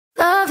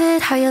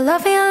it how you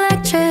love me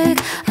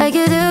electric, like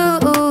you do.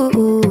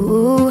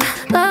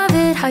 Love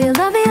it how you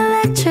love me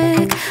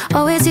electric,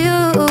 always you.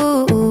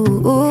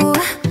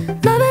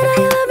 Love it how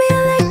you love me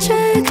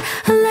electric,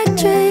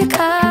 electric.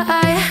 I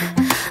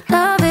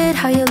love it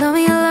how you love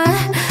me a lot,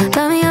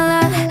 love me a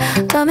lot,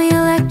 love me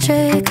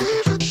electric.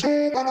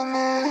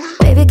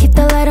 Baby, keep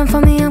the light on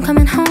for me, I'm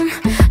coming home.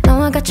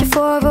 Know I got you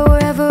forever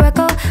wherever I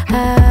go.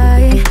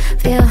 I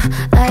feel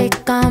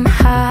like I'm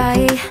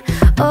high.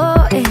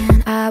 Oh,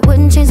 and I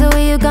wouldn't change the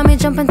way you got me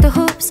jumping through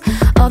hoops.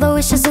 All the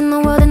wishes in the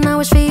world and I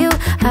wish for you.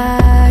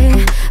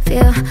 I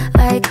feel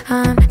like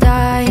I'm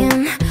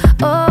dying.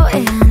 Oh,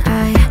 and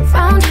I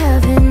found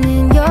heaven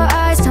in your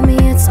eyes. Tell me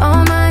it's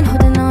all mine,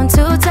 holding on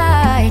too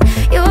tight.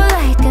 You're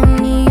like a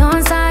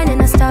neon sign in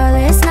a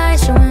starless night,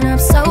 showing up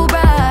so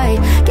bright.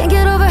 Can't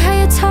get over how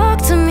you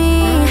talk to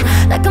me,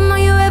 like I'm all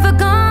you ever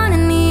gonna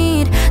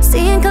need.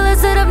 Seeing colors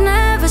that I've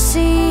never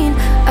seen.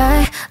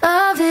 I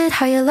love it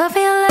how you love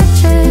me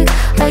electric,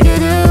 like you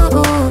do.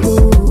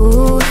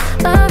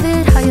 Love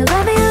it how you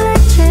love me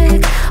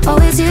electric,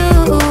 always you.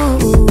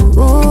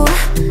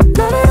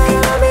 Love it how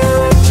you love me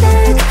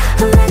electric,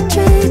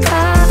 electric. I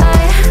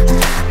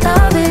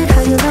love it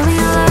how you love me a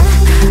lot,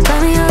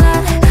 love me a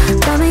lot,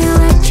 love me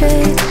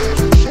electric.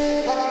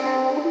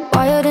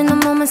 Wired in the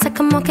moments like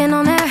I'm walking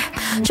on air,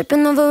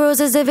 tripping over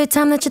roses every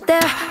time that you're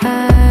there.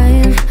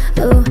 I'm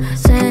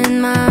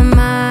losing my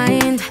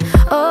mind.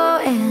 Oh,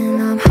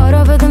 and I'm hot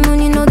over the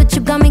moon, you know that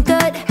you got me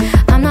good.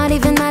 I'm not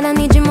even mad, I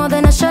need you more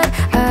than I should.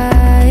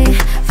 I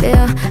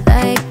feel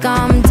like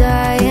I'm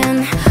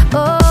dying.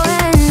 Oh,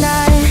 and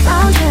I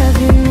found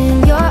heaven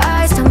in your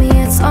eyes. Tell me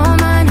it's all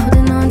mine,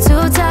 holding on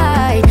too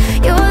tight.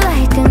 You're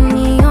like a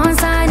neon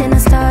sign in a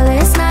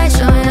starless night,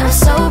 showing up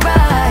so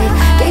bright.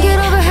 Can't get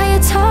over how you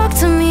talk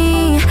to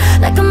me,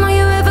 like I'm all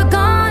you ever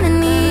gonna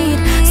need.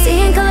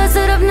 Seeing colors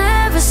that I've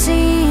never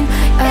seen.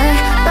 I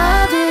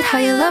love it how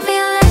you love me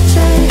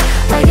electric,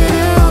 like you do.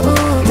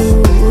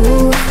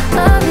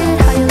 Love it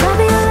how you love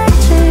me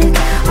electric,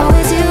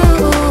 always you.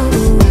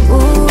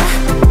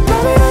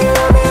 Love it how you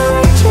love me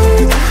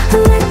electric,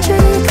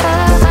 electric. I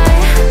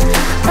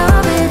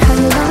love it how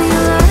you love me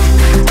a lot,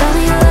 love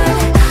me a lot,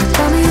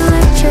 love me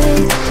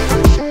electric.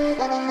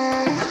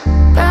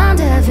 Found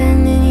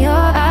heaven in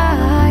your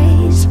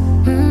eyes.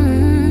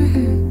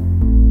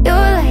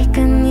 You're like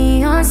a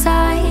neon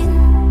sign,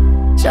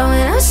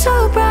 showing up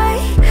so bright.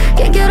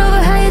 Can't get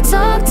over how you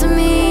talk to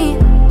me,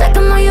 like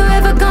I'm all you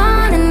ever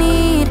gonna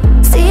need.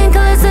 Seeing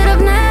colors that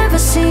I've never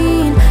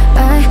seen.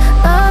 I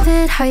love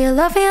it how you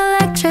love me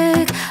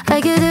electric,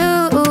 like you do.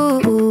 Love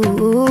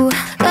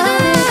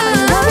it how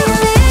you love me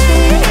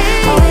electric,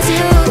 always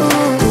you.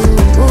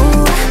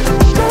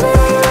 Love it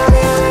how you love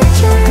me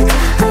electric,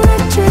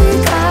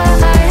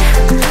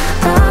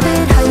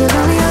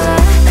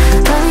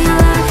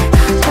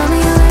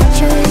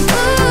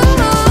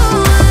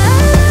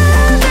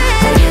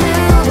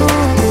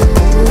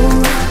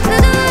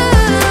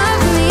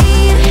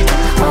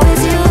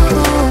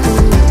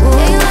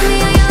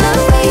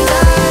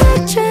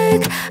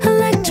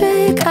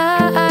 electric. I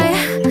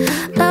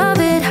love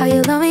it how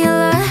you love me a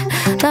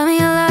lot, love me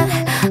a lot,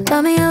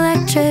 love me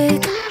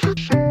electric.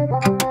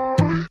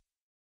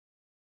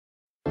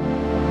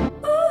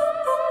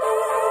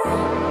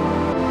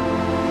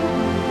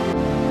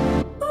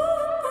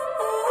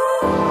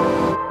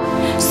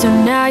 So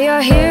now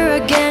you're here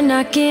again,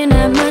 knocking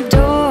at my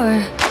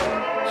door.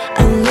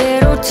 A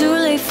little too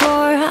late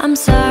for, I'm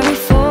sorry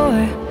for.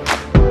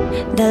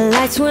 The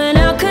lights went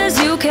out cause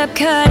you kept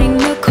cutting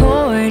the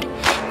cord,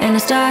 and I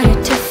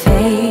started to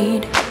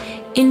fade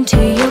into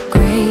your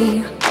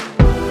gray.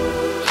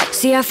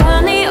 See, I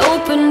finally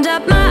opened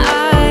up my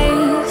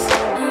eyes,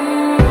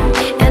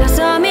 and I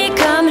saw me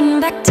coming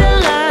back to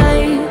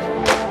life.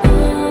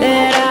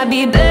 That I'd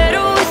be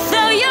better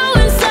without you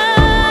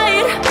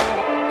inside.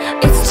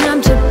 It's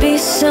time to be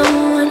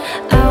someone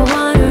I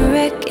wanna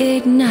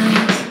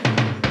recognize.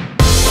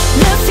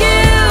 The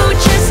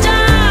future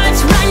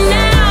starts right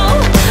now.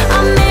 I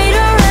made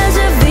a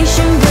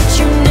reservation, but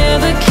you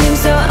never came,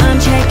 so I'm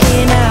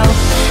checking out.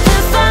 The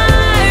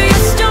fire you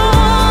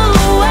stole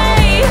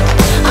away,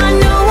 I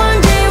know one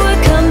day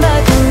we'll come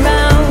back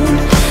around.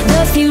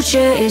 The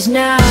future is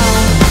now.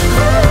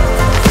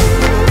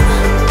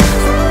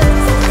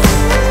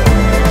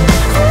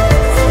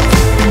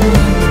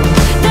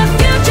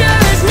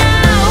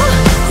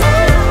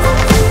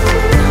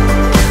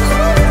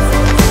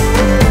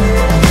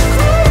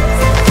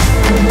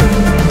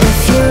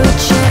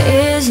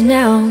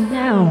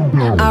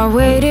 I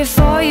waited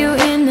for you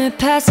in the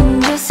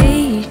passenger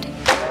seat.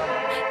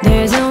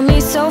 There's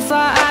only so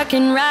far I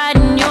can ride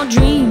in your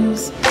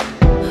dreams.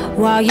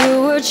 While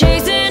you were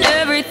chasing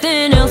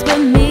everything else but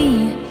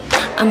me,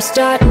 I'm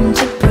starting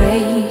to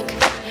break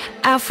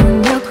out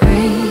from your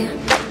gray.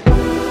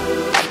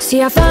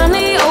 See, I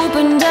finally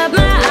opened up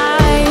my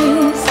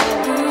eyes,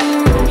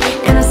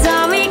 and I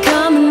saw me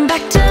coming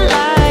back to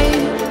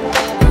life.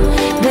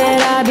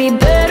 That I'd be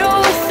better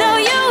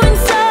without you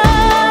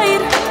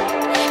inside.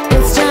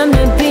 It's time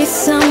to be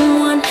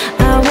someone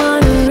I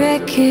wanna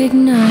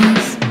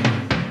recognize.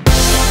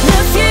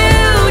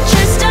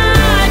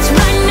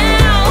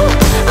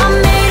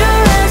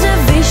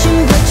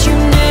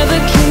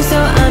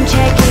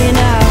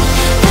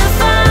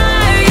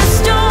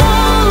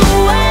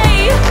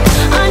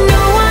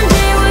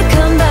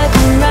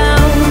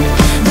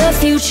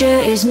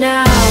 future is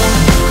now.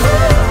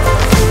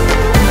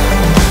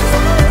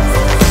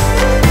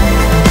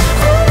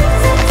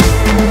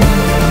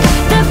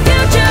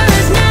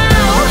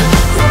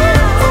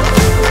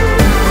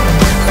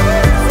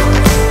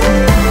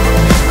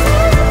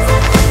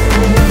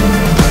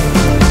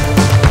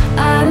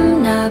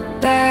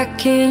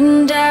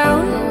 Backing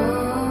down,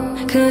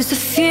 'cause the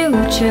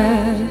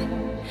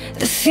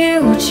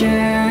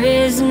future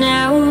is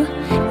now.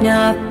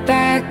 Not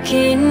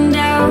backing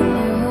down,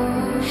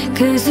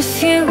 'cause the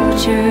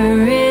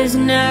future is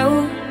now.